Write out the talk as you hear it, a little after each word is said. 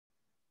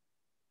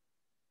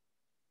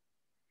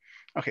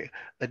Okay,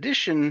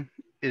 addition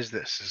is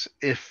this, is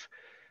if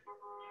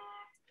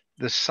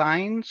the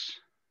signs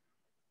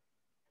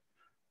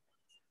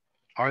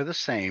are the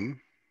same,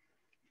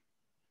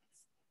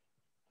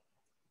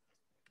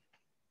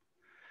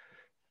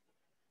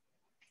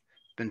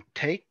 then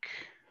take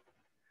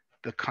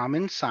the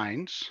common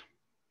signs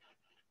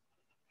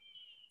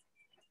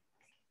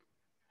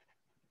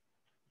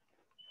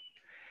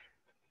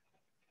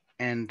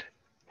and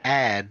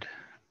add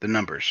the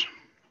numbers.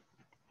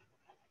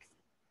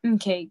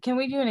 Okay, can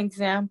we do an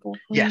example,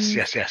 Yes, please?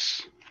 yes,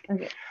 yes.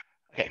 Okay.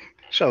 Okay,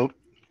 so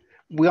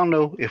we all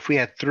know if we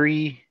had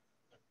 3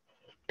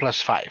 plus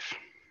 5,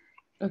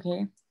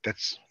 Okay.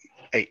 that's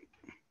 8.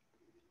 Yeah.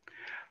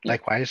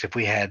 Likewise, if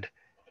we had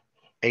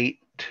 8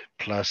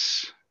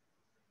 plus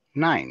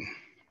 9,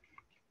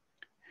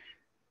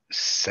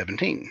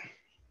 17.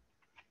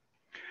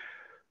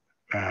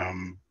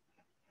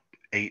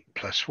 8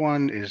 plus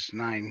 1 is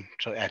 9.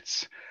 So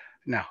that's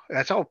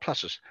all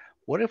pluses.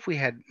 What if we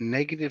had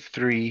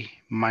 -3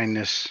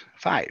 minus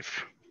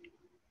 5?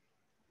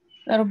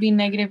 That'll be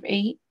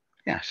 -8.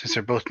 Yeah, since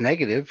they're both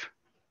negative,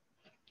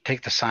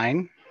 take the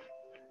sign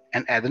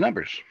and add the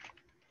numbers.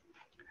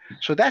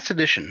 So that's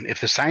addition.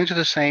 If the signs are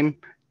the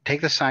same,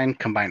 take the sign,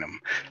 combine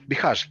them.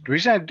 Because the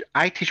reason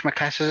I teach my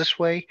classes this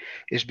way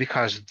is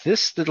because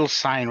this little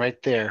sign right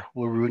there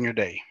will ruin your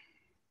day.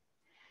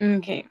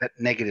 Okay. That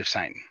negative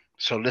sign.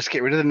 So let's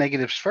get rid of the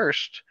negatives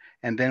first,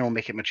 and then we'll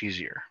make it much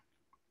easier.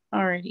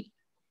 Alrighty.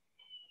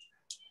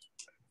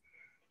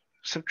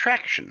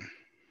 Subtraction.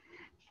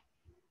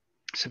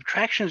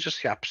 Subtraction is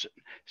just the opposite.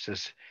 It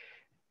says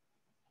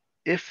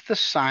if the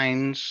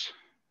signs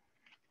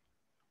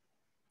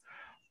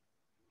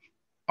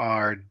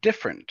are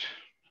different,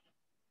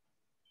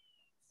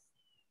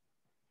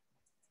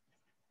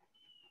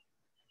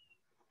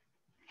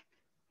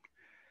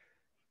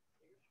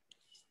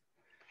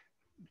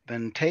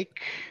 then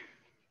take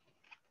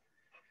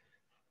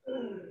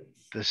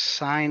the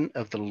sign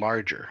of the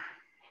larger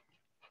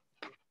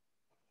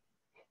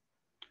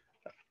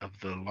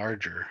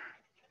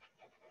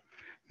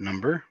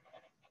number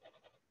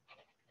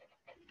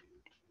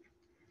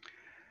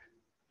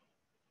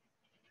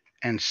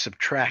and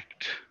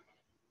subtract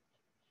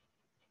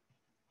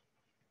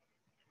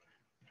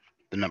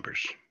the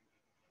numbers.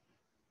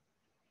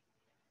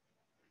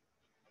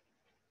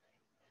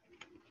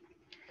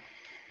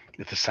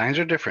 If the signs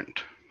are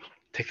different,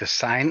 take the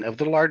sign of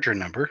the larger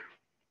number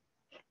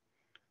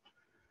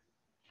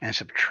and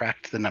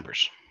subtract the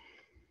numbers.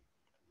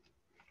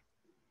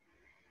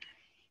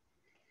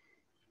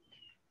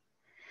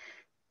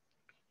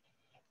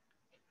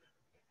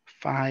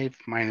 Five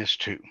minus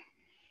 2.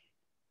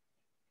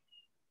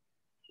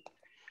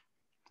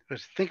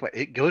 Let's think about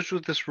it. It goes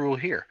with this rule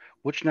here.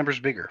 Which number is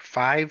bigger,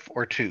 5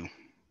 or 2?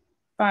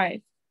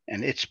 5.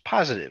 And it's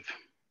positive.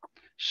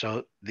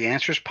 So the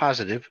answer is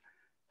positive.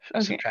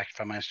 Okay. Subtract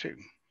 5 minus 2.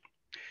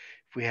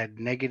 If we had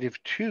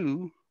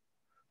 -2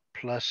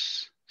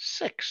 plus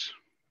 6,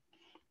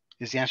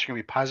 is the answer going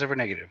to be positive or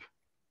negative?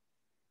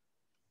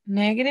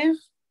 Negative?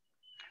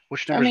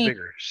 Which number is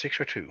bigger, 6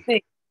 or 2?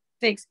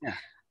 6. Yeah.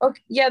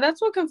 Okay. Yeah,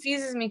 that's what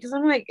confuses me because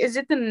I'm like, is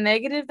it the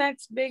negative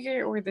that's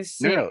bigger or the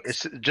 6? No,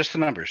 it's just the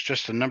numbers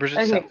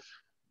Okay.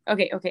 itself.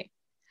 Okay.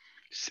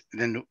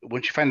 Then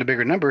once you find the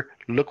bigger number,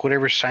 look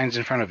whatever signs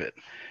in front of it.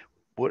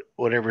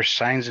 Whatever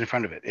signs in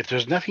front of it. If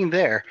there's nothing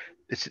there,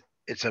 it's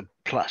a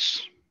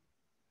plus.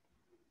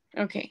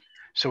 Okay.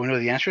 So we know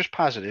the answer is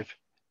positive.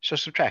 So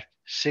subtract.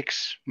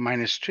 6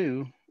 minus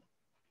 2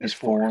 is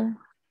 4.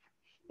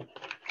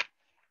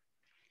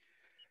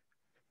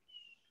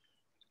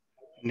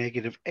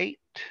 -8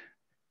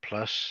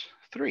 plus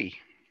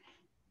 3.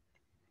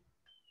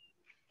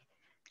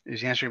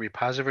 Is the answer going to be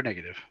positive or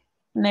negative?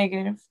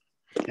 Negative.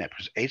 Yeah,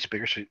 because 8's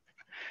bigger. So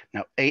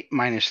now 8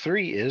 minus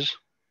 3 is?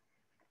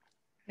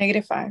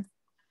 -5.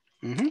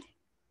 Mm-hmm.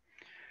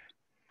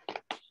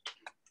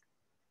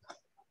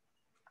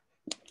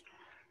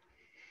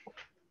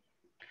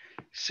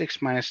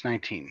 Six minus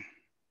 19.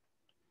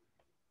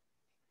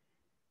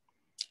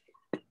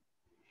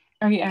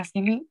 Are you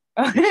asking me?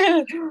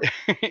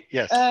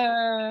 Yes.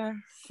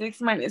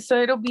 6 minus.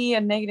 So it'll be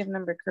a negative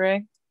number,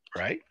 correct?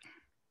 Right.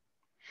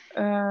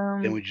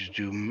 Then we just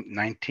do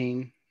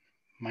 19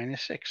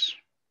 minus 6.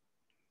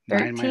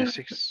 13? 9 minus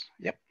 6.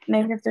 Yep.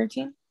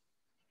 -13?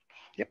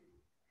 Yep.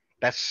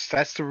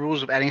 That's the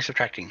rules of adding and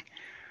subtracting.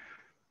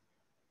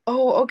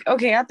 Oh,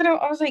 okay. I thought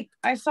I was like,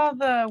 I saw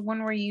the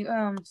one where you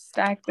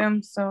stack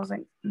them, so I was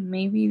like,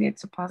 maybe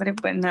it's a positive,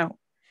 but no,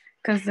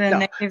 because the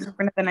negatives are in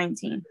front of the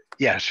 19.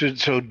 Yeah.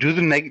 So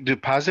do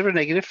positive or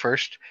negative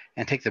first,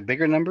 and take the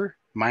bigger number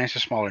minus the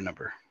smaller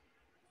number.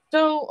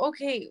 So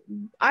okay,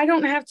 I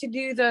don't have to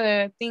do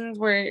the things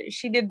where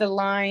she did the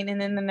line and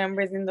then the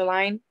numbers in the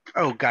line.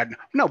 Oh God,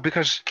 no!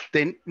 Because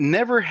then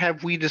never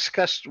have we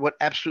discussed what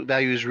absolute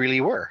values really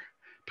were.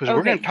 Because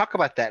we're going to talk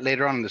about that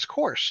later on in this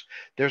course.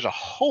 There's a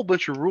whole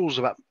bunch of rules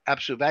about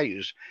absolute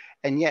values.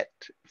 And yet,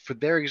 for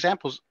their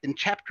examples, in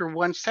chapter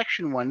 1,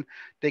 section 1,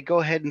 they go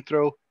ahead and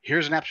throw,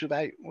 here's an absolute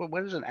value. Well,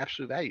 what is an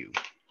absolute value?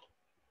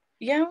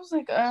 Yeah, I was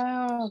like,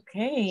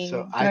 okay.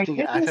 So Did I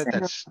get I this thought or no?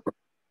 that's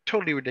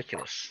totally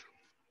ridiculous.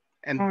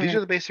 And All these are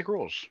right. the basic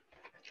rules.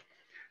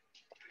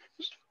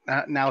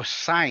 Now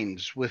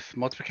signs with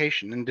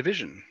multiplication and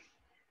division.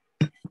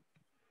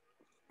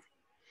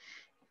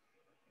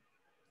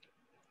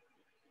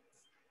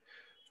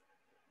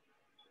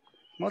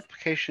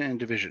 Multiplication and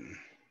division.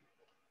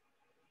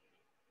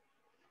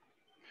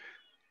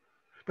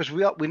 Because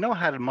we know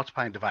how to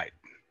multiply and divide.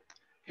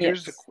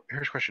 Here's Yes.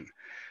 here's a question.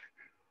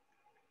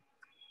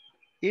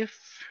 If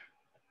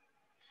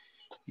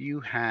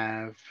you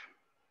have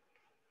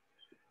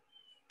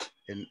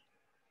an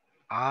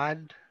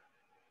odd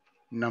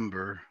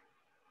number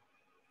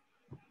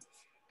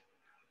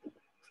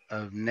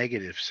of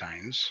negative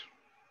signs,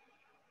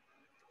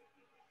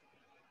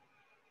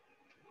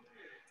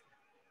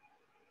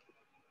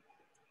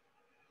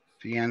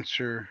 the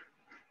answer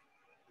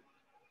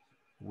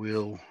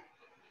will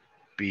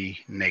be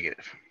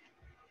negative.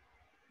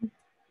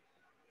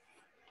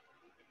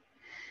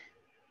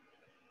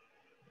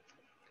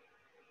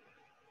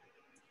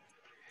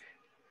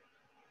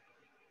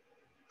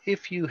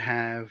 If you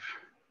have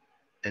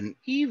an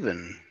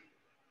even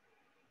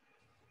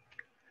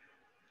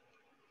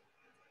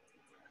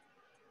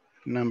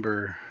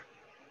number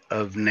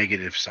of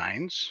negative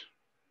signs,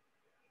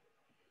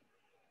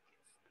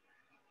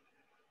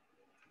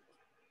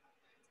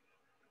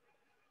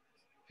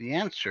 the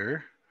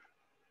answer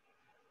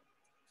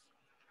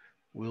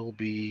will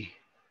be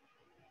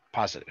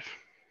positive.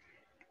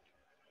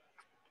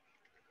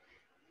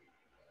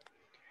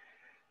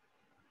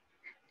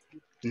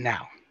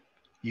 Now,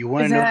 you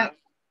want Is to know that?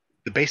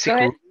 the Go basic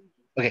ahead. rule?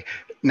 Okay,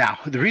 now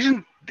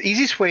the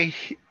easiest way,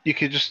 you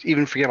could just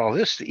even forget all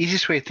this. The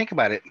easiest way to think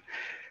about it,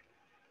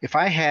 if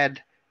I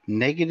had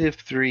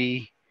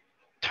 -3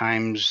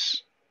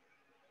 times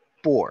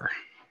 4,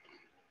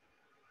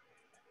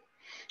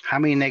 how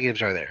many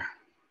negatives are there?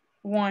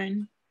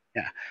 1.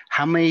 Yeah.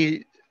 How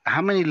many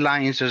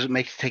lines does it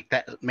make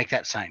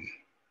that sign?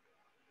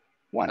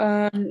 1.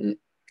 Just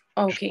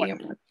Okay. 1.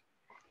 Yeah.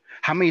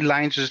 How many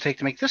lines does it take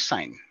to make this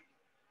sign?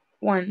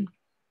 1.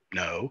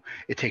 No,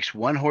 it takes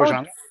 1 Oh.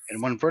 horizontal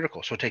and 1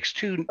 vertical. So it takes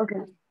two Okay.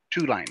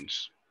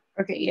 lines.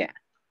 Okay. Yeah.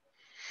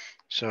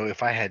 So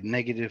if I had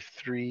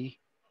 -3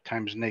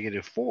 times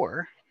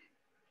 -4,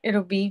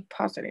 It'll be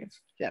positive.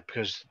 yeah,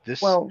 because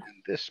this Well.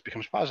 and this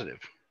becomes positive.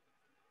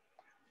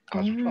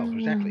 Positive 12,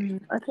 exactly.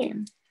 Okay.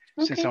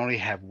 Since Okay. I only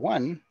have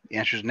 1, the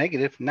answer is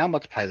negative. Now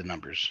multiply the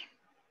numbers.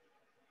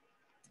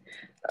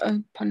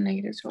 Upon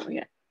negatives, what we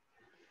get?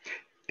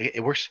 It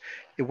works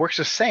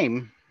the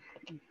same.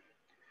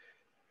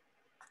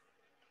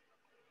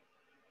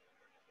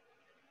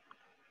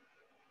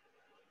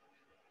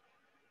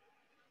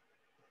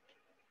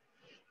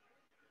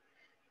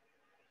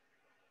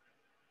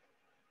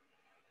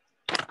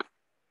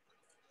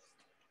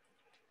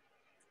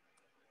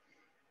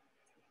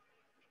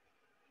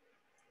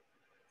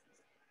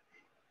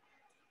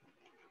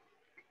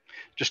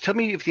 Just tell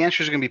me if the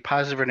answer is going to be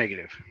positive or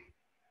negative.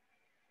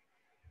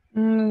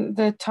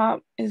 The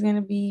top is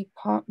gonna be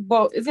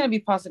well, it's gonna be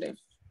positive.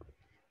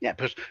 Yeah,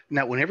 because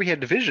now whenever you have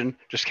division,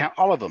 just count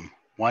all of them.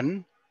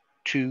 1,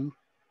 2,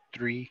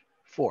 3,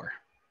 4.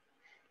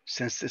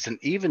 Since it's an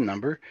even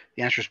number,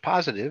 the answer is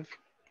positive.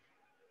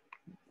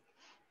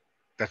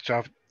 That's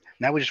all.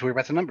 Now we just worry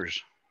about the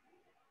numbers.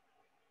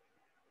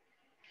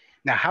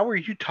 Now, how were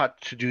you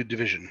taught to do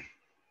division?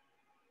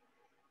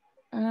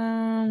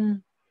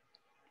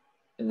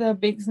 The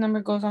biggest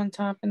number goes on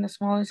top and the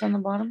smallest on the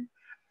bottom.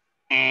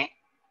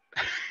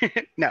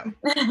 No.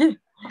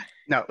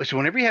 No. So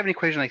whenever you have an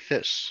equation like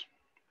this,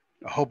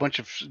 a whole bunch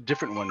of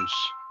different ones.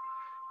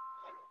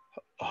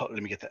 Oh,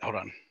 let me get that. Hold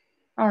on.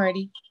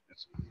 Alrighty.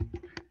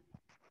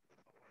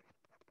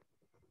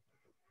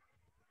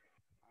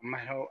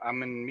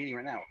 I'm in a meeting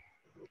right now.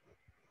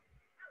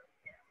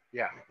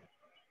 Yeah.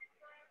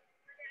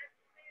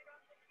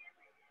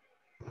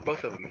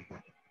 Both of them.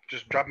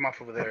 Just drop him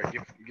off over there.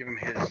 Give him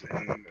his,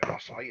 and I'll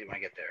get it when I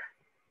get there.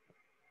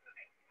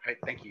 All right.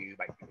 Thank you.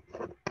 Bye.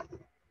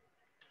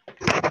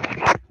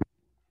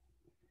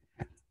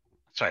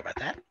 Sorry about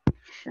that.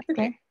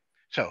 Okay.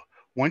 So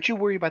once you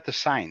worry about the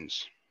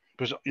signs,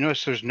 because you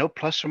notice there's no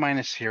plus or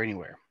minus here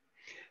anywhere.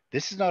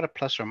 This is not a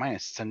plus or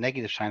minus. It's a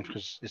negative sign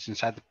because it's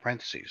inside the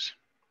parentheses.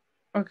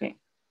 Okay.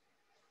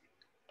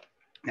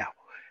 Now,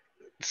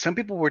 some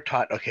people were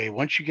taught, okay,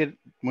 once you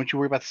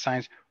worry about the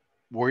signs,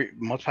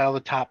 multiply all the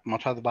top,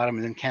 multiply the bottom,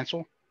 and then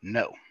cancel.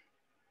 No,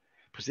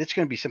 because it's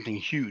going to be something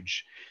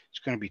huge. It's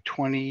going to be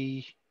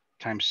 20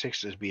 times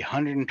 6 is be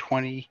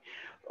 120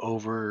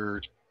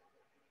 over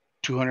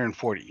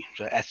 240.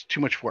 So that's too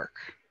much work.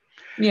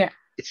 Yeah.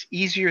 It's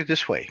easier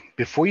this way.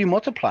 Before you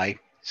multiply,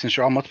 since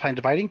you're all multiplying and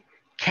dividing,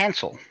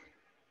 cancel.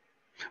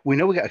 We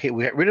know we got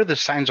rid of the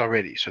signs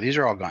already. So these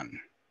are all gone.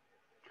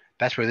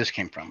 That's where this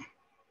came from.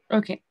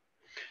 Okay.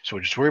 So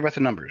just worry about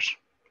the numbers.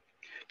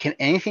 Can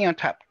anything on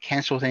top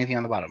cancel with anything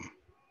on the bottom?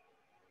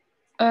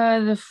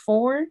 The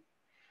 4.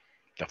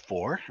 The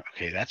 4.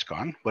 Okay, that's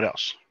gone. What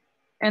else?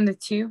 And the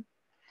 2.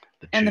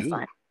 The 2. And the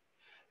 5.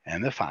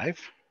 And the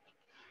 5.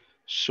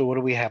 So what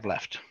do we have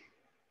left?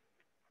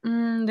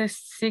 The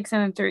 6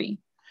 and a 3.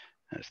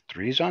 That's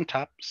 3 is on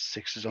top,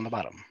 6 is on the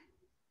bottom.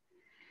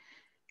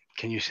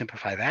 Can you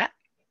simplify that?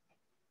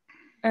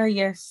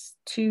 Yes.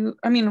 2.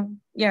 I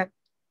mean, yeah.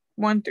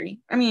 1,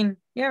 3. I mean,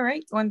 yeah,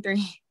 right. 1,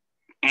 3.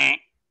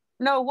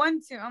 No,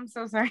 1, 2. I'm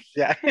so sorry.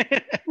 Yeah.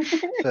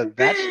 So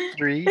that's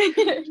 3.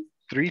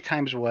 3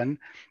 times 1,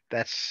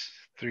 that's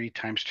 3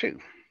 times 2.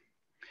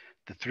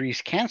 The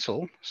 3's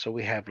cancel, so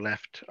we have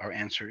left, our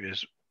answer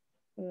is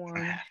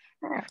 1/2.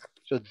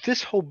 So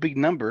this whole big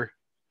number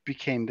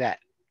became that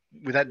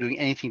without doing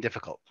anything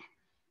difficult.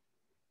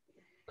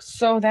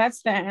 So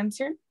that's the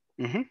answer?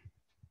 Mm-hmm.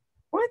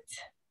 What?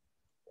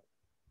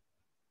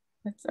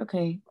 That's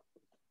okay.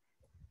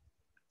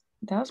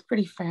 That was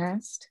pretty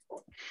fast.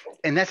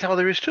 And that's all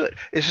there is to it.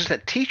 It's just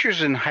that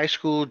teachers in high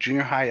school,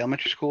 junior high,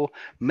 elementary school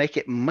make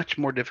it much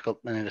more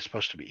difficult than it is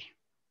supposed to be.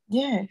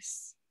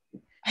 Yes.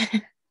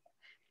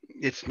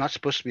 It's not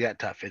supposed to be that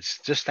tough. It's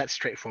just that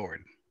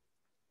straightforward.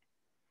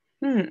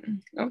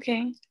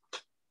 Okay.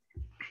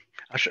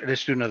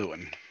 Let's do another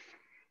one.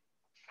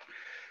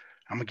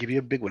 I'm going to give you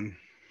a big one.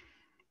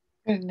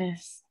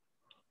 Goodness.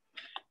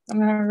 I'm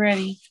not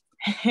ready.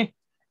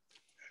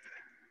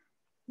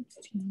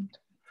 16.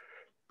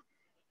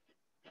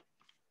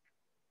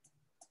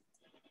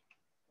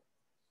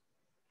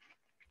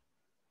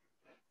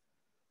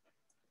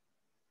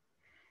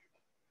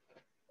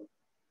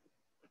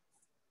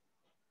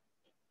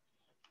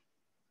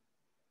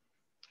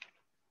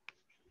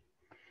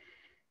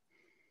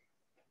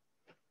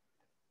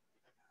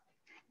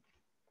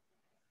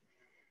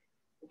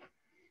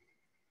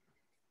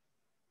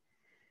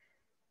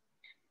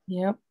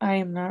 Yep, I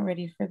am not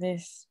ready for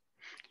this.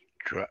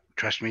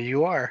 Trust me,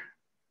 you are.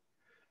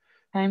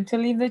 Time to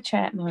leave the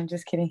chat. No, I'm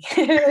just kidding.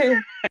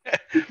 Take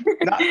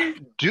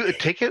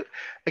it.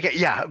 Okay,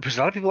 yeah, because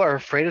a lot of people are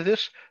afraid of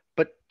this,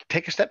 but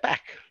take a step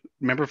back.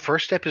 Remember,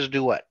 first step is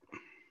do what?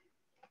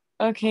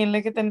 Okay,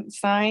 look at the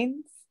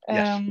signs.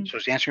 Yes. So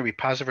is the answer going to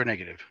be positive or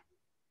negative?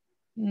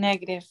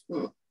 Negative.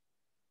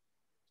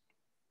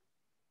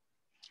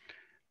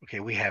 Okay,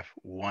 we have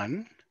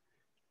 1,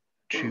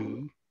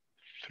 2,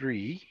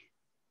 3,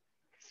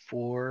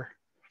 4,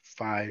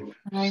 5,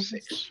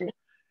 6.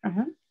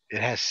 Uh-huh.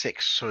 It has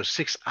 6. So is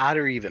 6 odd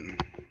or even?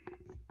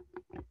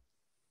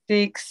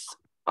 6.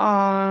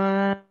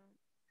 Well,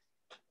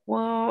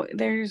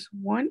 there's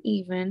 1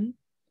 even.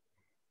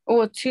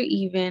 Well, 2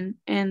 even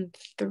and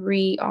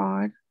 3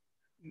 odd.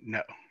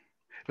 No.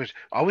 There's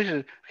always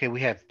okay,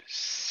 we have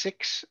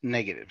 6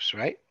 negatives,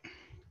 right?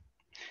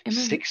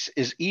 6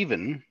 is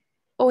even.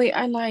 Oh, wait,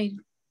 I lied.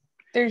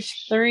 There's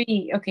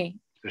 3. Okay.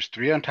 There's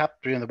 3 on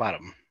top, 3 on the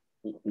bottom.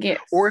 Yes.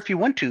 Or if you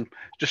want to,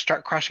 just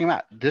start crossing them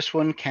out. This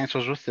one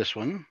cancels with this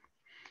one.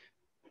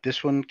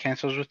 This one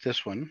cancels with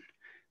this one.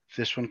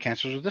 This one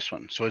cancels with this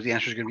one. So the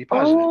answer is going to be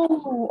positive.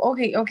 Oh,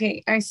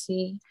 okay. I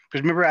see.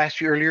 Because remember I asked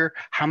you earlier,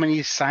 how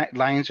many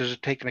lines does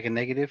it take to make a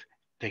negative?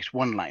 It takes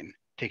 1 line.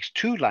 It takes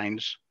 2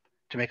 lines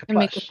to make a plus.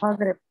 Make it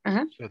positive.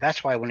 So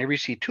that's why whenever you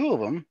see 2 of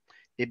them,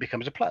 it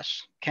becomes a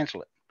plus.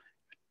 Cancel it.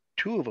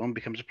 2 of them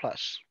becomes a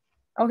plus.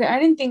 Okay, I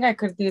didn't think I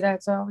could do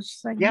that, so I was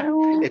just like, yeah,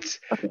 no. It's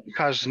okay.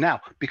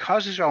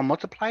 Because these are all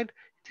multiplied,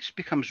 this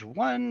becomes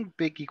one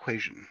big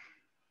equation.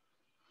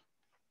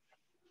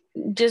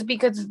 Just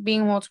because it's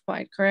being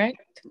multiplied, correct?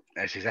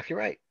 That's exactly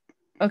right.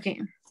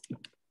 Okay.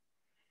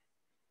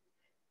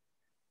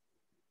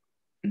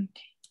 Let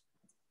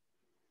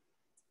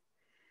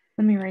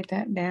me write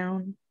that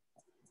down.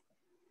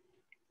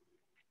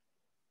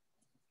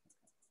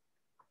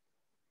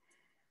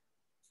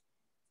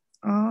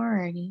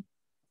 Alrighty.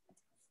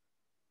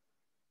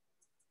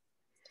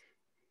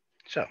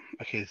 So,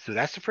 okay, so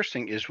that's the first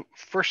thing is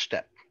first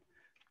step.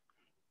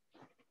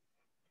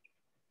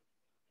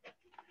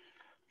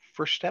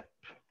 First step,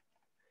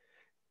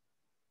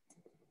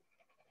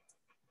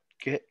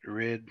 get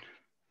rid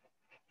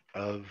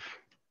of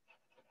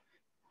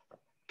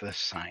the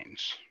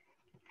signs.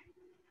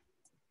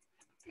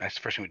 That's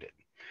the first thing we did.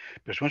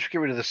 Because once we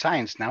get rid of the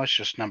signs, now it's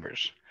just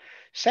numbers.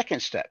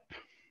 Second step.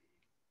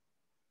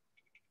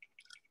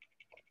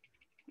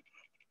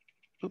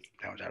 Oop,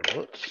 that was out of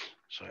bullets.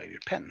 So I have your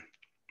pen.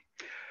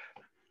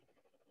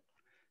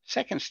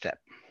 Second step.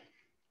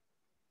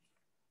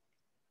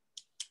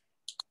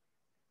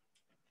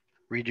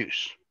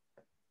 Reduce.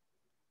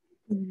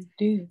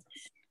 Reduce.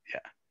 Yeah.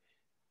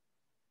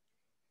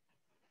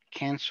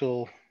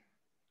 Cancel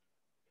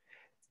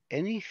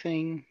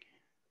anything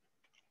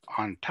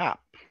on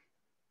top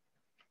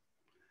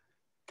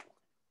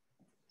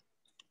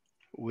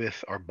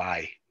with or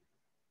by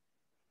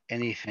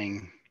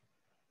anything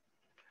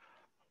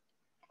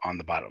on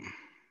the bottom.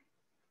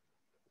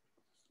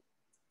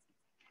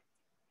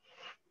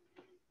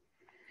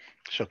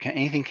 So can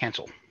anything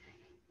cancel?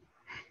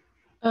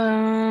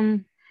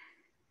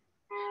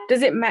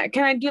 Does it matter?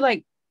 Can I do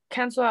like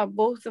cancel out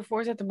both the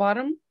 4s at the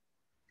bottom?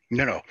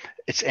 No.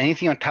 It's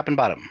anything on top and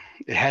bottom.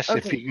 It has to,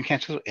 okay. if you can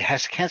cancel, it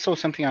has to cancel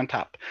something on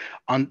top.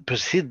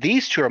 Because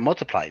these two are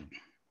multiplied.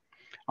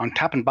 On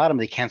top and bottom,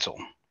 they cancel.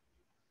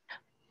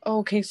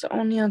 Okay, so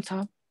only on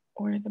top.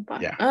 or the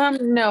bottom. Yeah.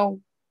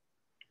 No.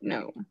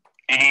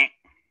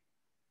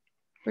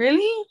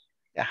 Really?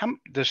 Yeah.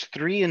 Does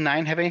 3 and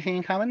 9 have anything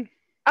in common?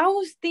 I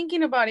was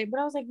thinking about it, but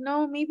I was like,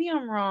 no, maybe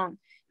I'm wrong.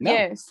 No.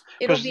 Yes,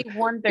 it'll be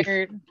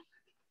 1/3.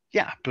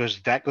 Yeah,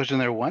 because that goes in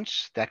there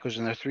once, that goes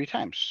in there 3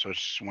 times, so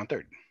it's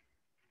 1/3.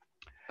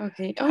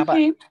 Okay. How about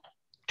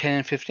 10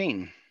 and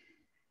 15?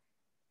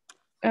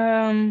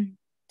 10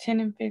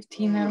 and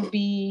 15, that'll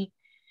be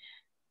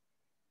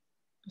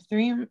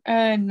 3.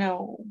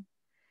 No.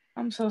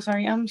 I'm so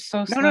sorry. I'm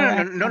so slow.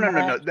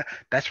 No.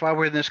 That's why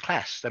we're in this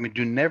class. I mean,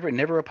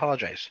 never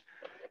apologize.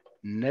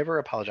 Never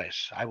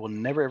apologize. I will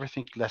never ever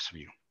think less of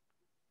you.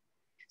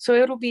 So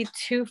it'll be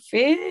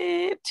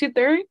 2/3,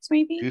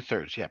 maybe?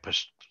 2/3, yeah.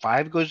 Because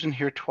 5 goes in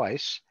here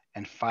twice,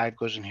 and 5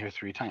 goes in here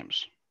 3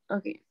 times.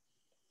 Okay.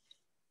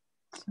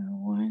 So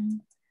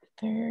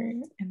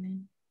 1/3, and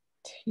then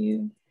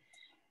 2.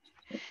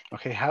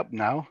 Okay, how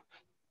now?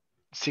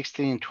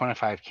 16 and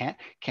 25 can't.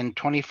 Can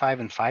 25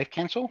 and 5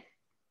 cancel?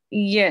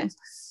 Yes.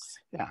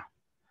 Yeah.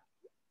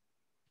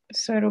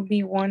 So it'll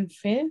be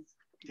 1/5.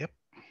 Yep.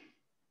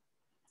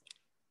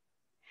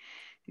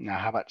 Now,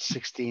 how about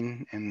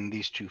 16 and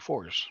these 2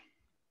 4s?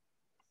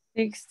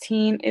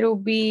 16. It'll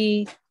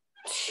be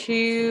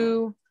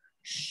 2.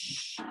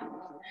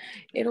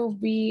 It'll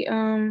be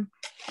I'm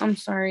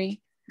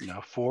sorry.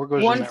 No, 4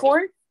 goes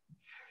 1/4.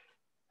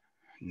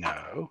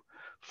 No,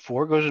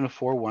 4 goes into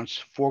 4 once.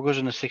 4 goes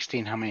into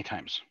 16. How many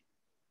times?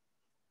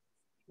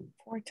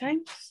 4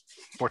 times.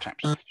 4 times.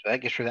 So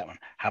that gets rid of that one.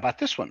 How about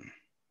this one?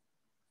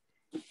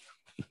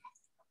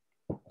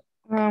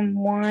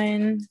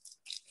 1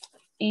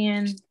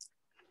 and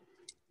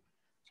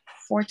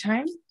 4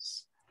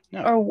 times.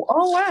 No.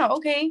 Oh wow.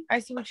 Okay, I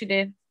see what you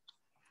did.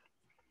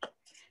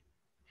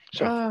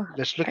 So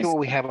let's look at what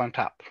we have on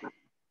top.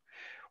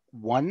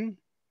 1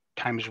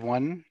 times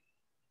 1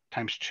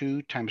 times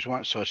 2 times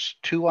 1. So it's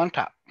 2 on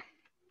top.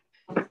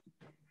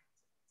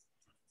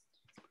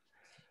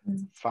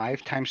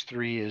 5 times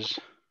 3 is?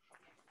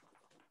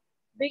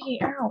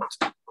 Biggie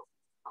out.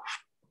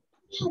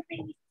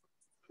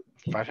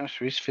 5 times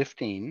 3 is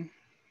 15.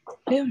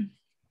 Yeah.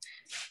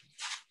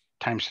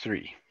 Times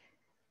 3.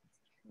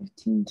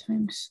 15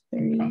 times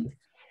 3.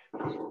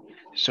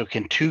 So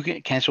can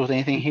 2 cancel with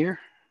anything here?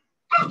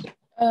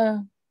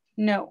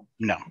 No.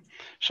 No.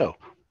 So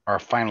our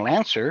final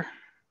answer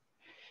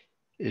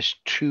is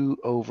 2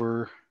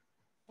 over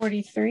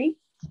 43.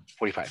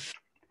 45.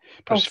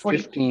 Plus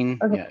 15.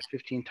 Okay. Yeah,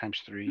 15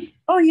 times 3.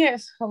 Oh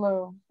yes.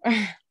 Hello.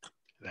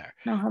 There.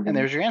 No, and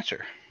there's your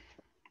answer.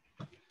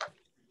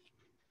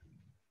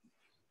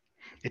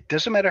 It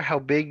doesn't matter how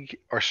big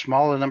or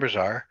small the numbers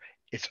are,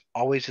 it's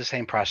always the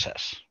same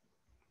process.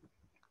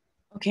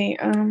 Okay.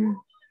 Want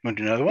to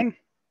do another one?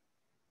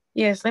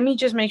 Yes, let me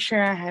just make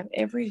sure I have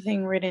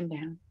everything written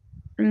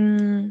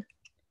down.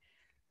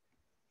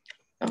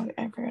 Oh,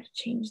 I forgot to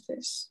change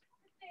this.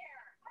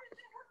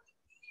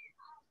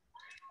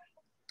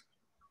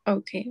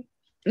 Okay.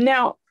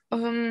 Now,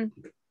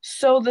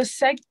 so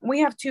we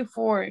have 2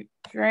 4s,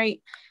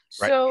 right?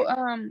 So,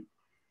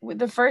 with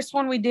the first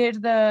one we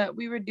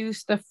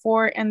reduced the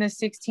 4 and the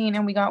 16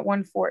 and we got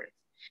 1/4.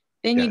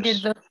 Then you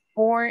did the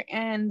 4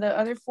 and the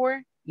other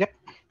 4? Yep.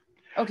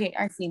 Okay,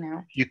 I see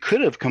now. You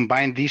could have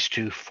combined these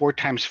two. 4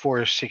 times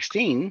 4 is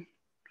 16,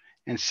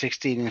 and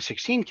 16 and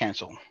 16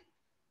 cancel.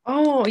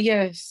 Oh,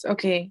 yes.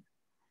 Okay.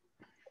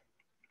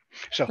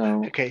 So,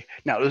 okay,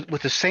 now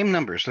with the same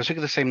numbers, let's look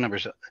at the same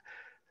numbers.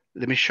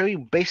 Let me show you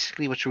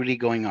basically what's really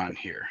going on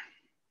here.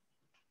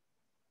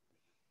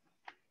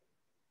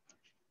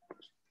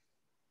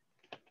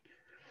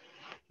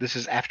 This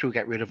is after we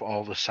got rid of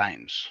all the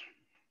signs.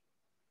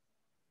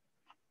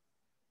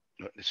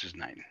 No, this is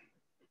 9.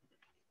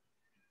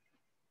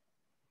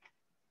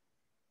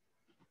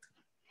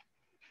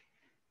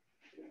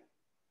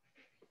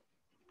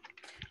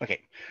 Okay,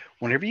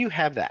 whenever you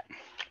have that,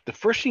 the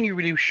first thing you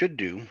really should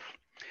do,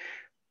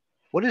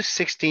 what is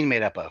 16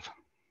 made up of?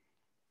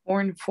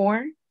 4 and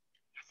 4.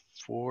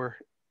 4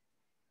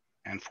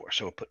 and 4.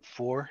 So we'll put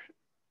 4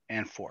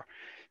 and 4.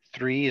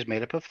 3 is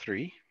made up of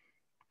 3.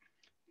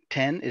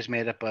 10 is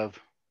made up of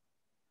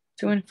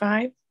 2 and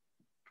 5.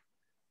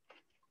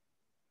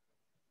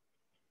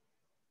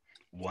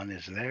 1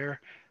 is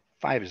there.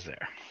 5 is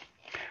there.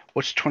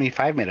 What's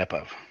 25 made up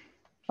of?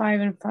 5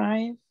 and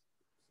 5.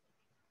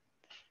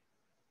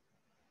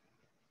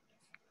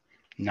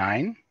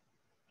 9.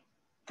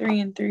 3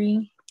 and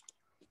 3.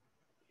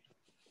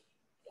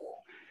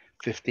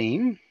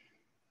 15.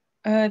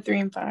 3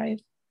 and 5.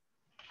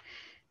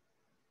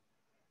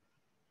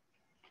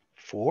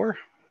 4.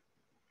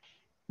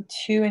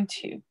 2 and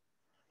 2.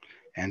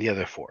 And the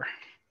other 4.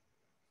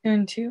 2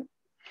 and 2.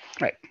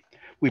 Right.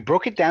 We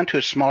broke it down to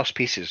its smallest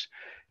pieces.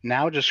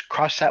 Now just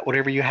cross out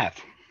whatever you have.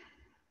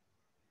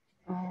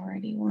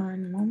 Alrighty,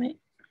 one moment.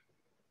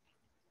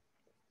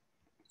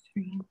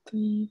 3 and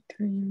 3,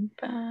 3 and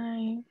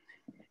 5,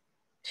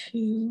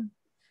 2.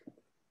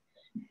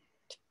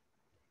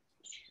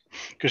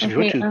 Because if you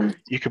want to,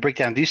 you could break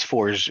down these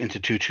 4s into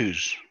 2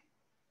 2s.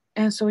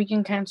 And so we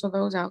can cancel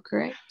those out,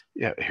 correct?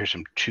 Yeah, here's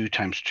some 2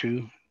 times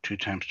 2, 2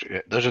 times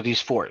 2. Those are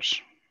these 4s.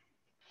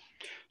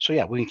 So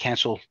yeah, we can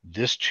cancel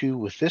this 2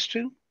 with this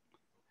 2.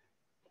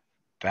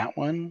 That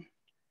one,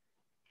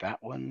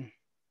 that one,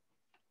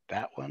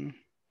 that one.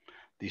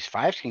 These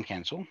 5s can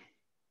cancel.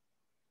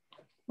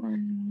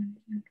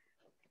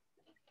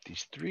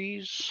 These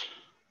 3s.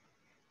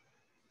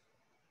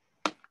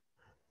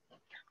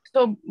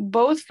 So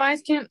both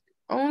 5s can,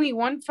 only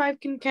one 5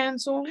 can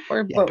cancel,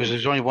 or Yeah, both? because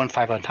there's only one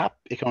 5 on top.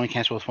 It can only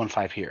cancel with one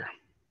 5 here.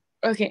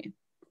 Okay.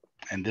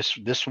 And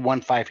this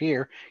one 5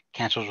 here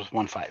cancels with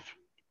one 5.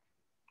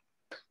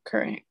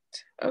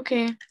 Correct.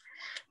 Okay.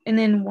 And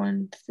then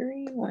 1,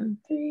 3, 1,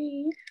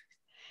 3.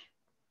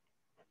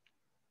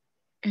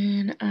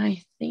 And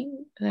I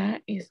think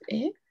that is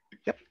it.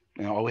 Yep.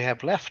 And all we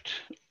have left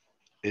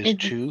is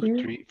It's 2,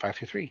 2. 3, 5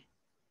 through 3.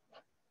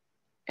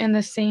 And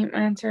the same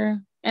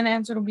answer. And the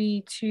answer will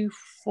be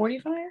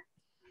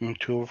 245?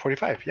 2 over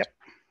 45. Yep.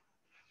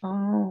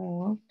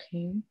 Oh,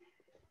 okay.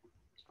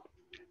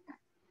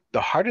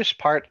 The hardest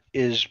part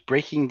is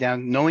breaking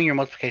down, knowing your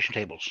multiplication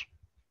tables.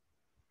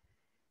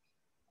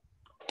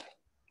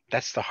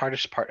 That's the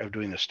hardest part of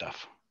doing this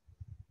stuff.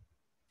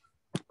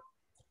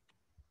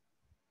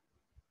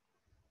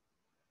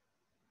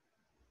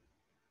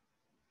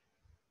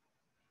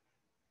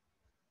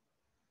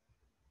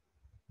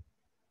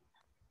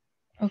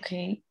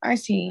 Okay, I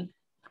see.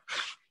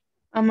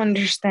 I'm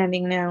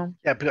understanding now.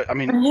 Yeah, but I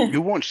mean,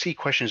 you won't see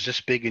questions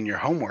this big in your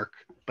homework,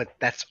 but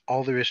that's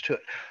all there is to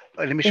it.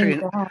 Let me show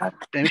you.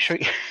 Let me show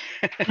you.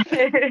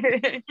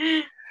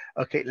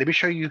 Okay, let me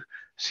show you.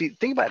 See,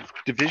 think about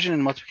division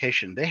and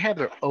multiplication. They have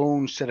their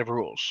own set of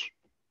rules.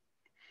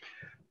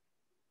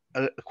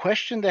 A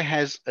question that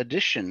has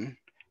addition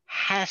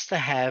has to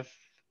have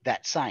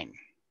that sign.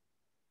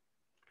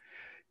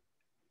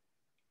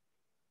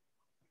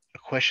 A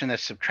question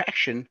that's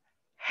subtraction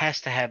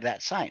has to have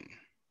that sign.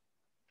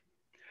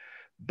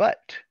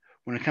 But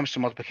when it comes to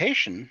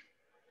multiplication,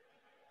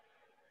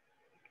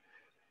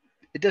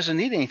 it doesn't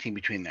need anything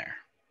between there.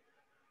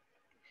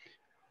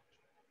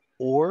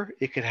 Or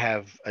it could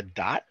have a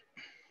dot,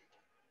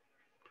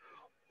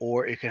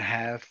 or it could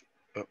have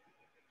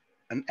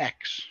an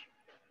X.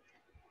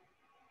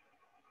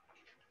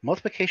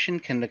 Multiplication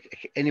can look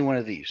any one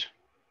of these.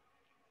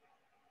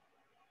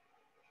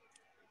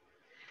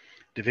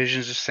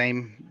 Division is the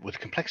same with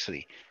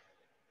complexity.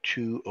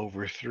 2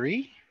 over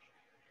 3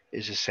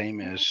 is the same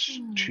as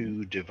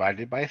 2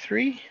 divided by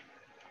 3.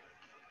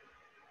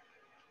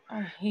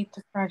 I hate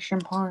the fraction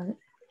part.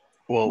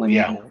 Well,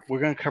 yeah, we're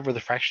going to cover the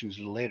fractions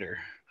later.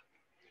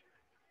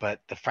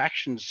 But the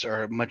fractions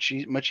are much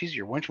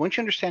easier. Once you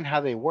understand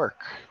how they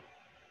work,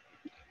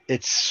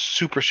 it's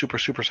super, super,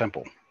 super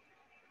simple.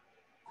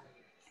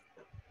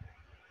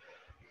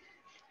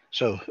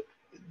 So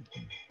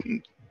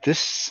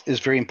this is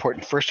very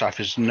important. First off,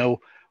 is to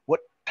know what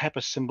type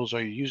of symbols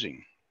are you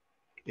using.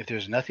 If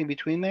there's nothing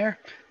between there,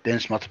 then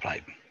it's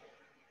multiplied.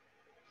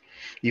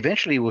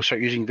 Eventually, we'll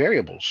start using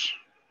variables.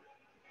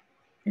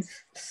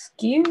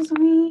 Excuse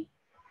me?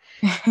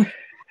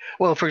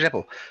 Well, for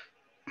example,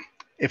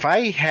 if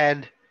I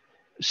had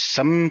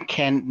some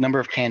number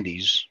of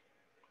candies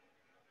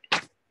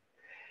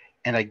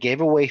and I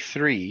gave away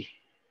 3.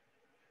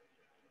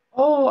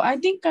 Oh, I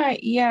think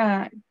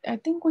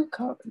we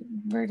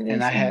covered this.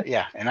 And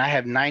I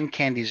have 9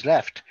 candies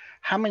left.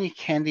 How many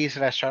candies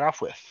did I start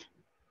off with?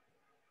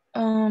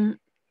 6.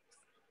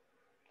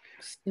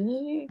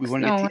 We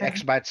want to get the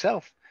X by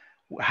itself.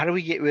 How do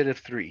we get rid of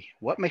 3?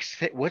 What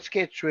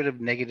gets rid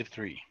of negative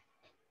 3?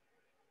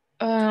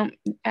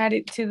 Add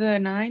it to the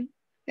 9.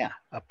 Yeah,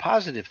 a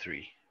positive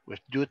 3. We have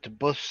to do it to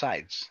both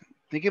sides.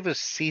 Think of a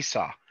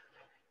seesaw.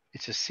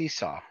 It's a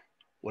seesaw.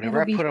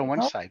 Whatever I put on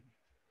one side.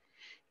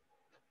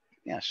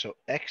 Yeah, so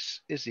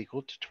X is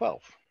equal to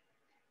 12.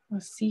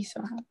 A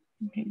seesaw.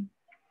 Okay.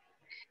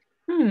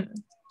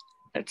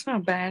 That's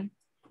not bad.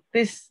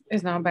 This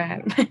is not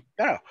bad.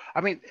 No, I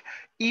mean,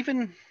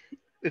 even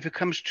if it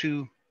comes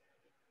to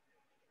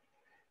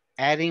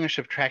adding or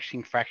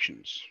subtracting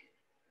fractions.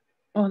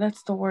 Oh,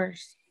 that's the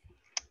worst.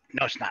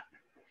 No, it's not.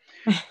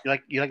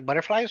 You like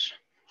butterflies?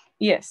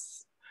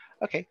 Yes.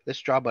 Okay,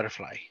 let's draw a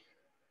butterfly.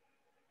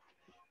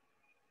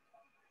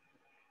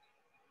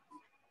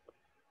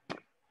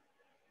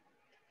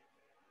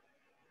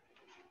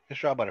 Let's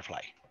draw a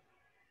butterfly.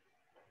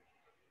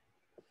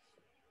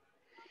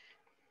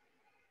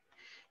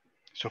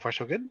 So far,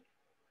 so good?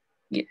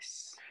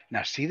 Yes.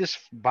 Now, see this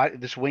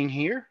wing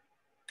here?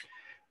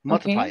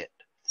 Multiply it.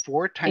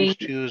 4 times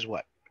 2 is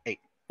what? 8.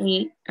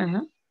 8.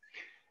 And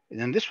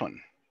then this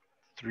one,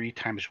 3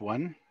 times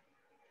 1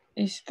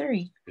 is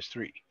 3. Is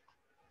 3.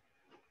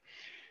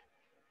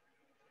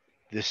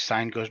 This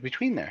sign goes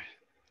between there.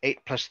 8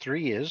 plus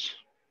 3 is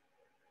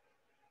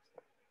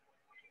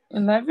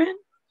 11.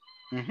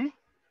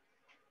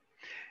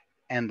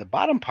 And the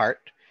bottom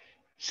part,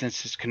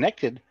 since it's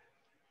connected,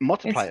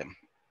 multiply them.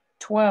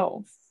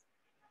 12.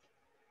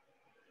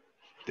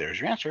 There's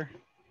your answer.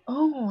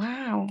 Oh,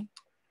 wow.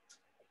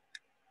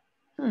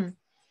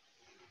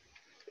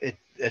 It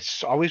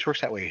always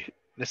works that way.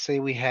 Let's say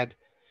we had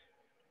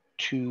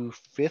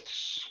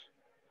 2/5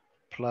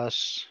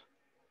 plus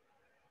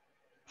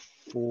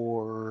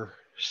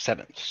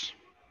 4/7.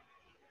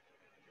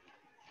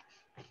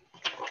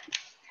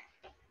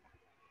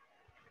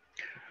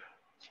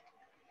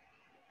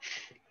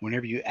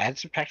 Whenever you add and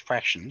subtract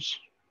fractions,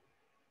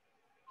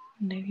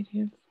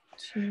 -2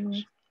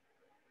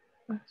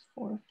 plus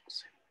 4.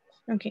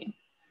 Okay.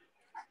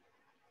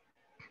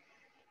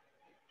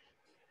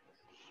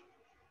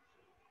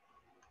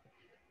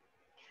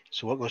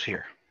 So what goes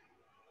here?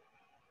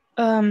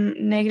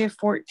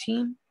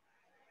 -14.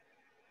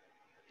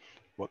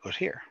 What goes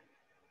here?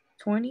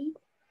 20.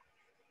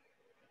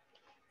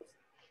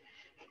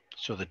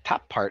 So the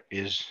top part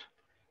is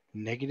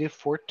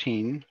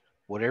 -14,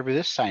 whatever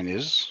this sign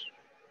is,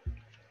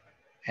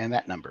 and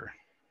that number.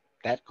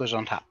 That goes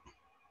on top.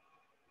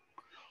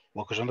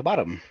 What goes on the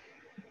bottom?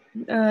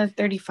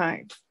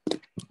 35.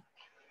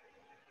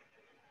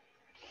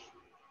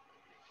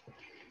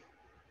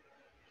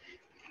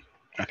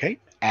 Okay,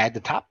 add the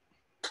top.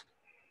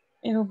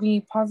 It'll be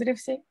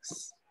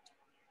 +6.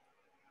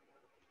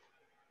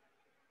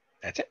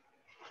 That's it.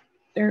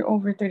 They're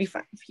over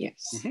 35,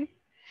 yes. Mm-hmm.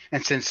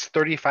 And since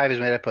 35 is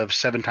made up of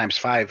 7 times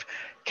 5,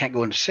 can't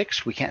go into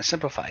 6, we can't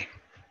simplify.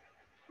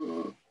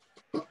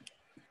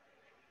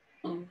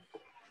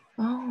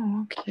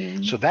 Oh,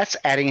 okay. So that's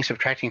adding and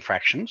subtracting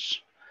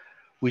fractions.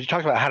 We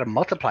talked about how to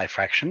multiply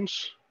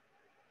fractions.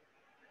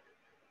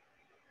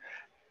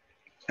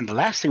 And the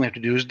last thing we have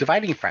to do is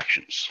dividing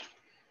fractions.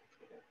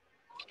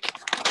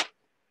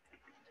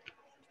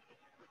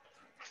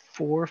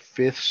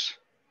 4/5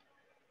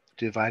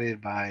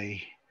 divided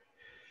by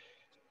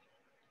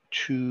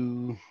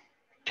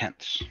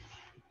 2/10.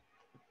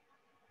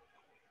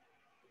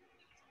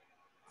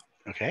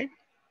 Okay?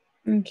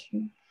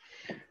 Okay.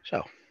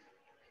 So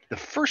the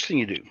first thing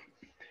you do,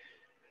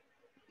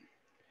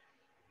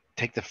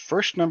 take the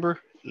first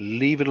number,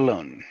 leave it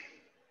alone.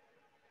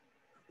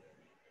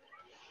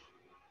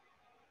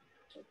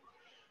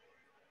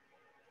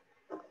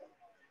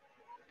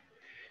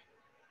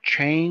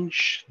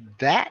 Change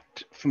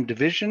that from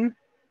division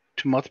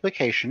to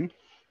multiplication.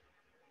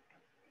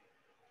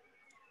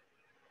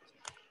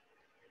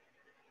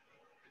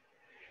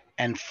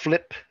 And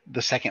flip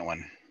the second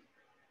one.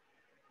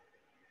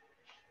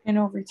 And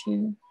over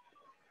 2.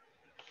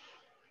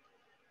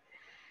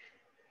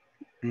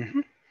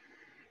 Mm-hmm.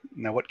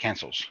 Now what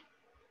cancels?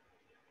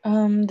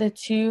 The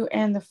 2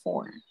 and the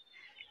 4.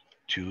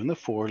 2 and the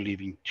 4,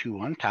 leaving 2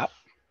 on top.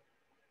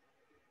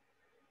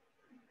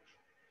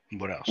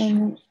 What else?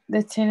 And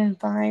the 10 and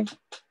 5,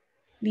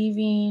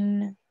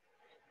 leaving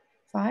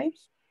 5?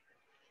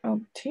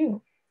 Oh,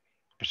 2.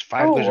 Because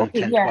 5 goes into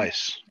 10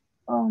 twice.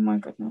 Oh my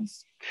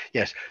goodness.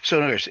 Yes. So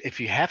in other words, if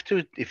you have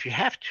to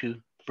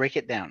break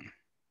it down.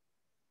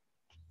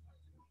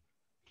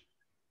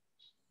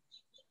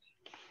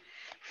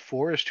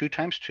 4 is 2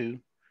 times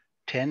 2.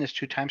 10 is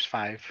 2 times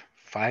 5.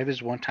 5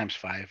 is 1 times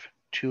 5.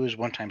 2 is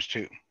 1 times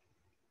 2.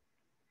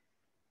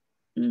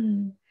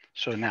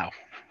 So now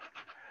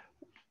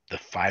the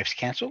 5s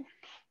cancel.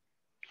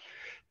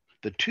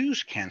 The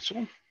 2s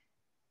cancel.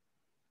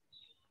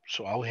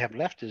 So all we have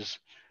left is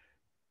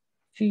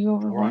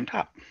 4 on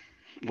top.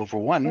 Over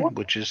 1, 4?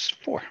 Which is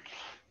 4.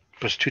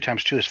 Because 2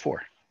 times 2 is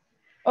 4.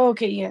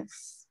 Okay,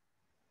 yes.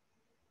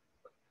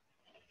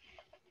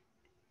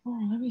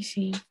 Oh, let me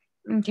see.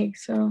 Okay,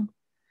 so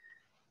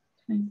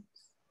times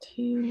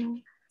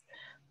 2,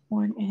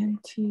 1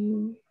 and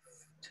 2,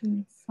 2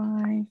 and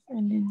 5,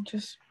 and then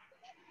just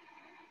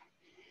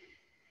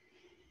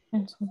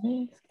cancel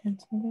this,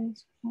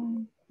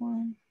 1,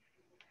 1.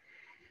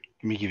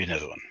 Let me give you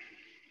another one.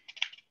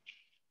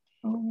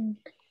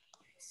 Okay.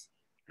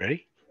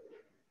 Ready?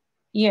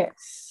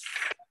 Yes.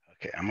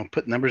 Okay, I'm going to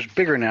put numbers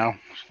bigger now.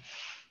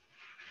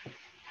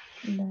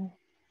 No.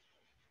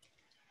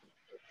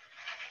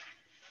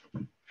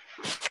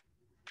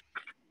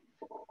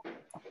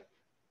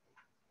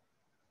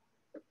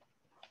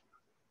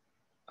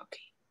 Okay.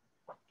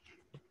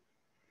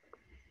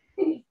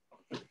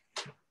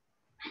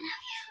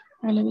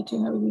 I love you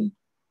too, Harvey.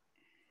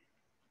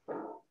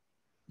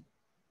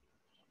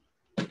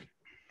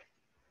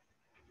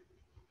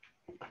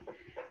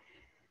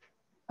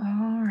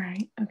 All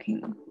right.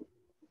 Okay.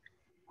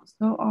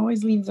 So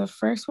always leave the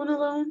first one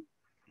alone.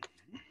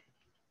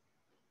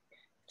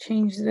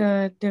 Change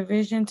the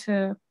division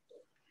to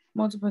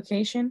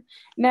multiplication.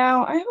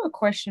 Now, I have a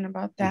question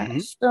about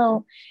that.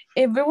 So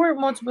if it were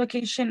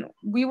multiplication,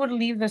 we would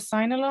leave the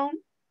sign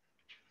alone?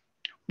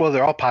 Well,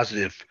 they're all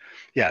positive.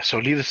 Yeah, so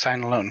leave the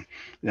sign alone.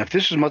 Now, if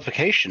this is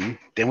multiplication,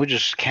 then we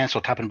just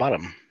cancel top and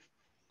bottom.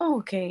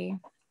 Okay,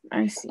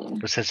 I see.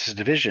 But since it's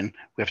division,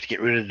 we have to get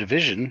rid of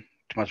division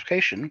to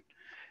multiplication.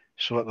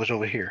 So what goes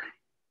over here?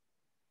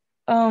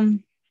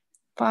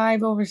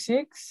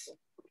 5/6.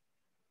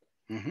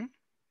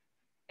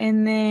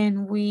 And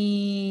then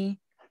we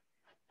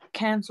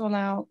cancel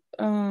out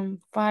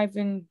 5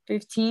 and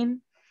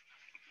 15,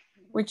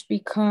 which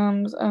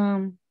becomes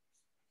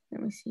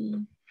let me see.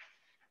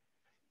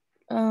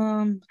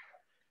 Hold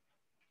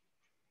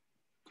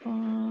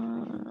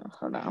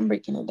on, I'm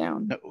breaking it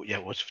down. No, yeah,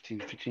 what's 15?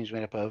 15 is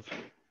made up of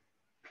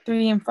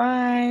 3 and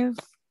 5.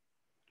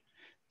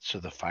 So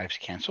the 5s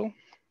cancel.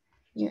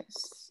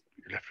 Yes.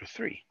 You're left with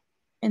 3.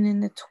 And then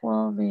the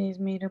 12 is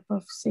made up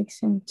of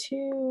 6 and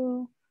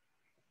 2.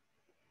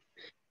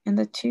 And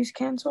the 2's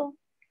cancel?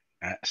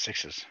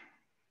 6s.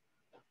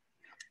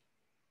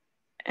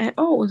 And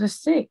oh, the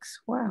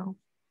 6. Wow.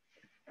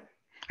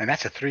 And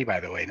that's a 3, by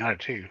the way, not a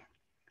 2.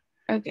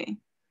 Okay.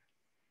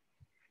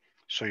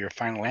 So your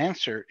final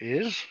answer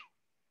is?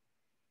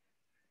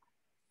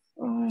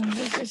 Oh,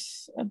 this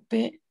is a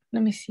bit,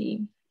 let me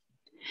see.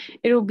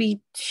 It'll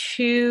be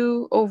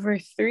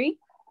 2/3.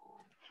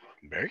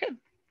 Very good.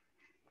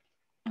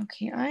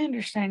 Okay, I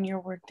understand your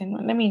work then.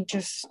 Let me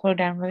just slow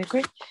down really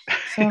quick.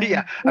 So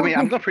yeah, I mean,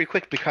 I'm going pretty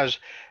quick because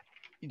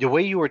the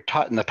way you were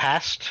taught in the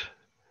past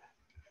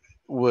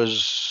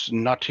was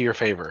not to your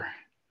favor.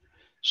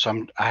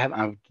 So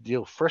I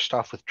deal first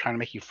off with trying to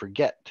make you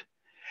forget.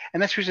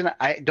 And that's the reason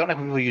I don't like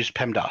when people use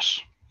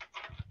PEMDAS.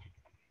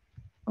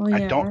 oh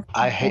yeah.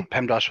 I hate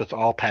PEMDAS with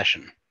all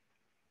passion.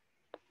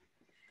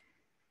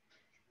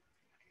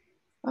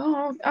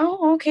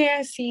 Oh, okay.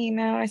 I see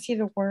now. I see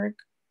the work.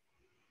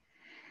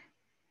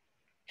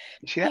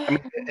 You see that? I mean,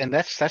 and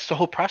that's the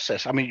whole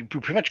process. I mean, you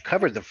pretty much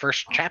covered the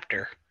first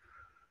chapter.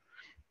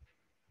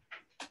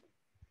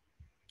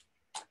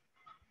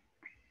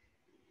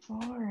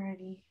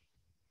 Alrighty.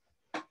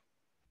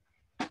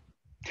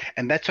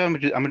 And that's what I'm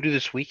gonna do. I'm gonna do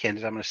this weekend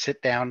is I'm gonna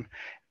sit down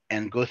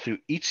and go through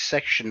each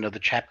section of the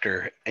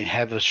chapter and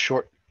have a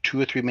short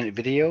 2 or 3 minute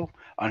video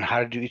on how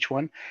to do each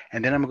one.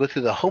 And then I'm gonna go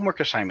through the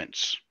homework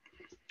assignments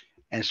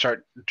and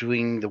start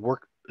doing the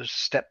work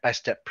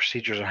step-by-step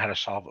procedures on how to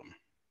solve them.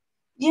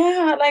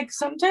 Yeah, like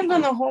sometimes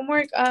on the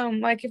homework,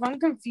 like if I'm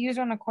confused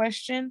on a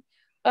question,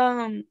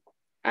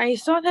 I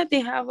saw that they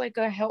have like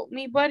a help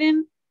me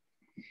button.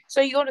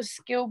 So you go to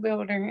skill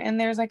builder and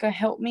there's like a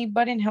help me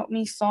button, help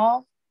me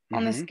solve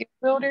on the skill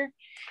builder.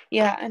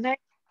 Yeah, and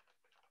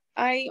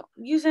I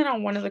used it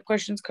on one of the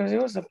questions because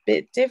it was a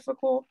bit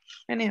difficult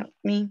and it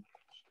helped me.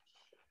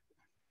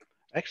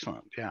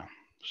 Excellent. Yeah.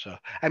 So,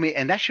 I mean,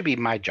 and that should be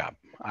my job.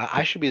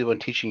 I should be the one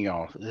teaching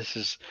y'all. This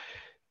is,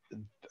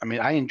 I mean,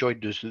 I enjoy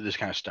this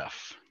kind of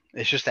stuff.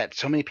 It's just that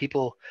so many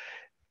people,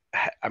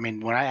 I mean,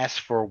 when I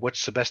ask for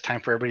what's the best time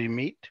for everybody to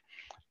meet,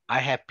 I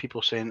have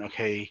people saying,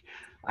 okay,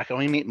 I can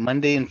only meet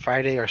Monday and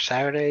Friday or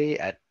Saturday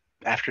at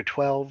after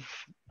 12.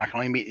 I can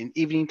only meet in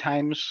evening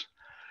times.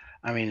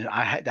 I mean,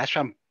 that's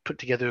why I'm put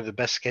together the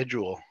best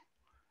schedule.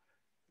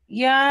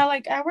 Yeah,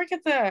 like I work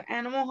at the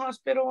animal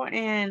hospital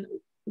and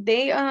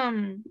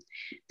they're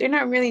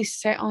not really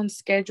set on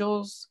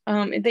schedules.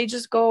 They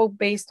just go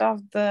based off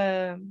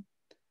the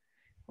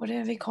what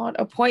are they called?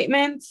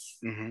 Appointments.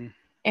 Mm-hmm.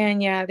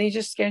 And yeah, they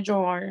just they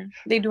do our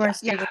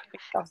schedule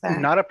based off that.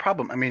 Not a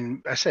problem. I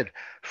mean, I said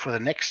for the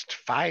next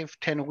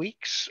 5-10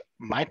 weeks,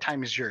 my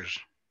time is yours.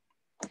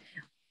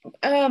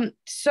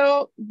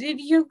 So did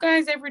you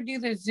guys ever do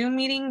the Zoom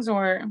meetings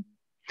or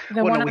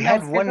the Well, no, one we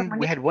that had was scheduled we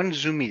Monday? had one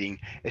Zoom meeting.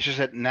 It's just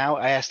that now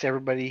I asked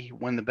everybody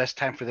when the best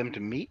time for them to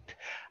meet.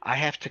 I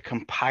have to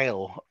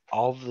compile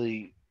all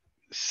the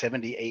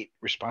 78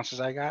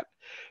 responses I got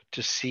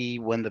to see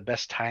when the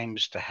best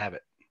times to have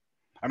it.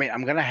 I mean,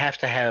 I'm gonna have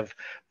to have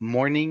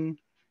morning,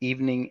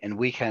 evening, and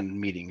weekend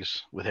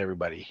meetings with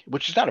everybody,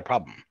 which is not a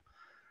problem.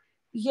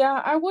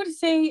 Yeah, I would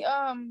say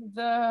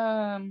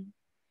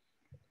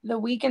the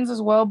weekends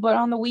as well, but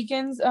on the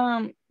weekends,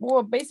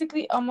 well,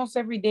 basically almost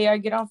every day I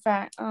get off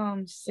at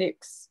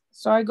 6.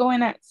 So I go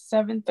in at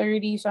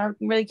 7:30, so I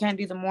really can't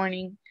do the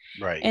morning.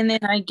 Right. And then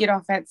I get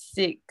off at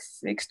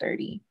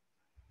 6:30.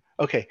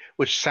 Okay,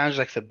 which sounds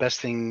like the best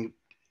thing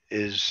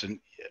is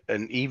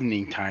an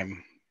evening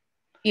time.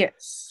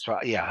 Yes. So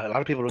yeah, a lot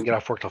of people don't get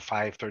off work till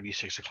 5:30,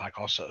 6 o'clock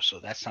also, so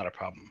that's not a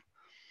problem.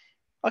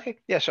 Okay,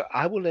 yeah, so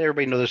I will let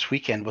everybody know this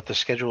weekend what the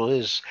schedule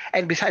is.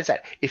 And besides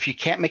that, if you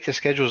can't make the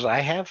schedules I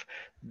have,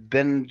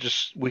 then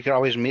just we could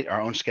always meet our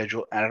own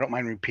schedule, and I don't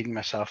mind repeating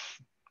myself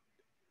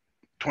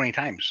 20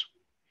 times.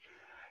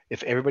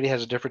 If everybody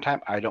has a different time,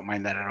 I don't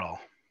mind that at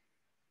all.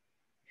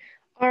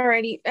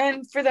 Alrighty.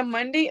 And for the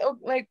Monday,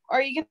 like,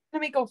 are you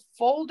gonna make a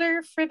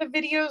folder for the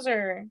videos,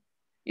 or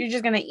you're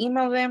just gonna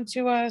email them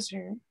to us,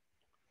 or?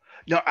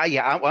 No, what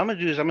I'm gonna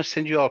do is I'm gonna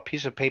send you all a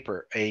piece of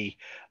paper, a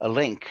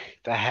link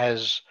that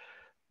has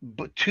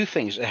two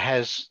things. It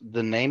has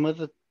the name of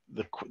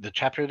the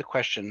chapter of the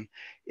question.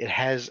 It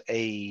has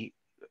a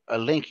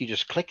link. You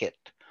just click it.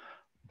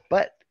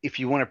 But if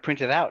you want to print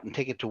it out and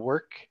take it to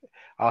work,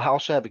 I'll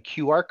also have a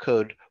QR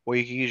code where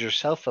you can use your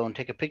cell phone,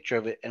 take a picture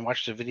of it, and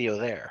watch the video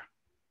there.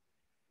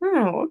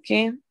 Oh,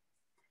 okay.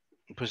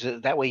 Because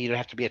that way you don't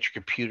have to be at your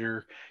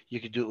computer.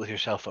 You could do it with your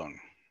cell phone.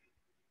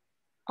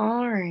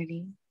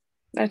 Alrighty.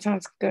 That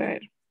sounds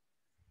good.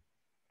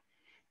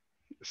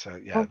 So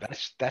yeah,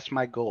 that's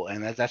my goal,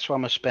 and that's why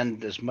I'm gonna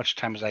spend as much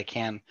time as I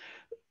can.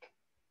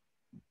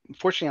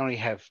 Unfortunately, I only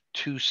have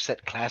 2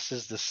 set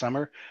classes this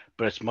summer,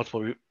 but it's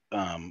multiple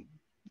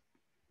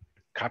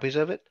copies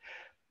of it.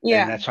 And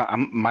Yeah. that's why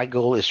my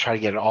goal is try to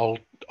get it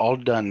all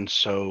done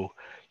so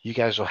you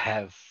guys will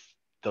have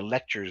the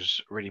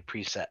lectures already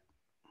preset.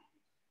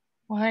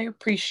 Well, I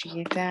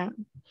appreciate that.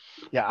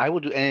 Yeah, I will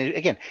do. And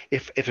again,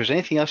 if there's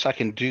anything else I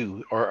can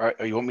do, or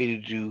you want me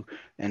to do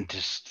and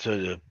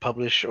to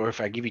publish, or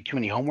if I give you too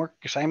many homework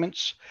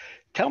assignments,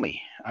 tell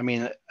me. I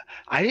mean,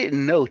 I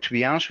didn't know, to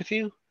be honest with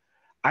you,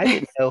 I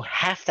didn't know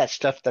half that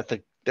stuff that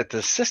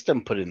the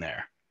system put in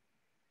there.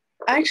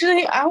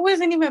 Actually, I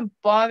wasn't even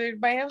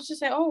bothered by it. I was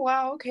just like, oh,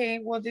 wow,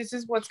 okay, well, this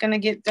is what's going to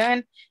get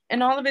done.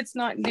 And all of it's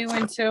not due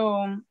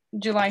until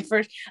July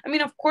 1st. I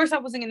mean, of course, I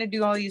wasn't going to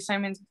do all the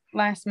assignments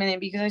last minute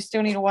because I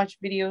still need to watch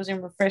videos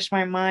and refresh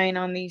my mind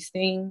on these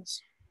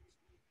things.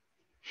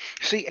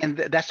 See, and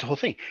that's the whole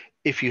thing.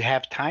 If you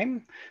have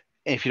time,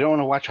 if you don't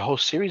want to watch a whole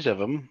series of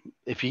them,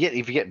 if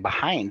you get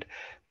behind,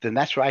 then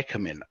that's where I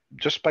come in.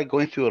 Just by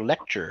going through a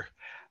lecture,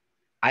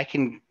 I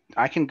can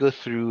go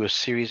through a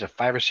series of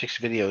 5 or 6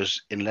 videos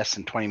in less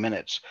than 20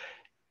 minutes,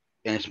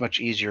 and it's much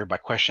easier by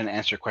question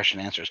answer question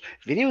answers.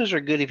 Videos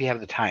are good if you have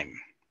the time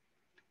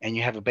and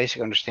you have a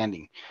basic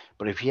understanding,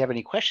 but if you have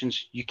any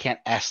questions, you can't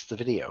ask the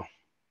video.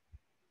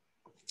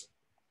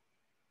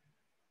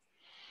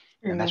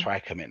 And that's where I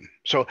come in.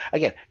 So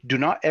again, do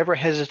not ever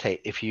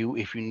hesitate if you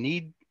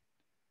need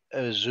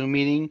a Zoom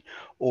meeting,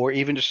 or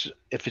even just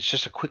if it's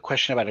just a quick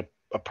question about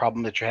a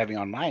problem that you're having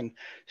online,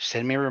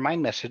 send me a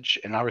remind message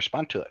and I'll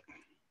respond to it.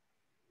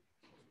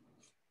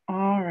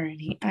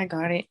 Alrighty, I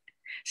got it.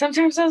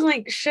 Sometimes I was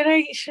like, should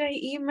I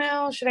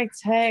email? Should I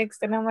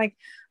text? And I'm like,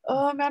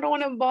 I don't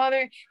want to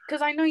bother,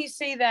 because I know you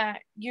say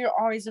that you're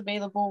always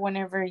available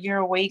whenever you're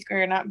awake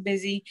or not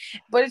busy,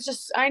 but it's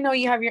just I know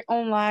you have your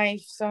own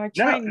life, so I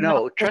try not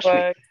to Trust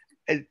me.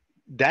 bug.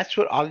 That's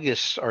what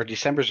August or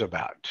December is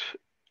about.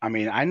 I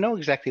mean, I know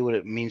exactly what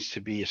it means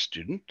to be a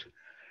student,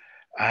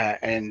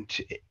 and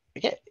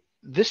again,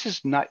 this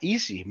is not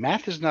easy.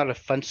 Math is not a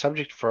fun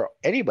subject for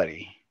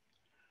anybody.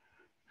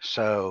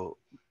 So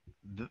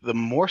the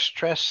more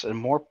stress and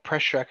more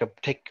pressure I could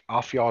take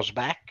off y'all's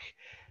back,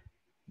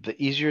 the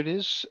easier it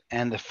is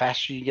and the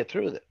faster you get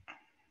through with it.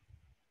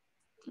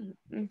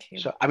 Okay.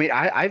 So, I mean,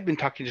 I've been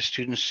talking to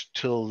students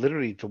till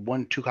literally to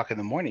 1, 2 o'clock in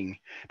the morning,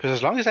 because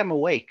as long as I'm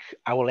awake,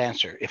 I will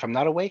answer. If I'm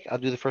not awake, I'll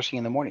do the first thing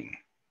in the morning.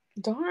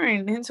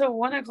 Darn, until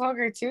 1 o'clock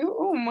or 2?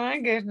 Oh my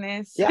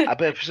goodness. Yeah,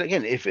 but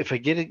again, if I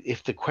get it,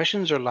 if the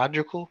questions are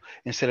logical,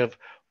 instead of,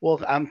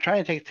 well, I'm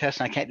trying to take a test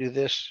and I can't do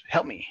this,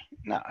 help me.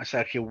 No, I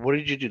said, okay, what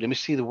did you do? Let me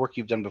see the work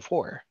you've done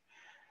before.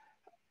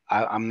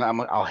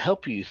 I'll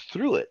help you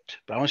through it,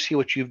 but I want to see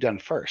what you've done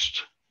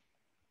first.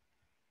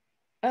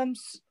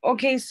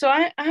 Okay, so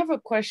I have a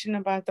question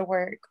about the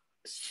work.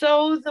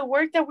 So the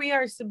work that we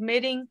are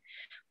submitting,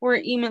 we're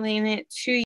emailing it to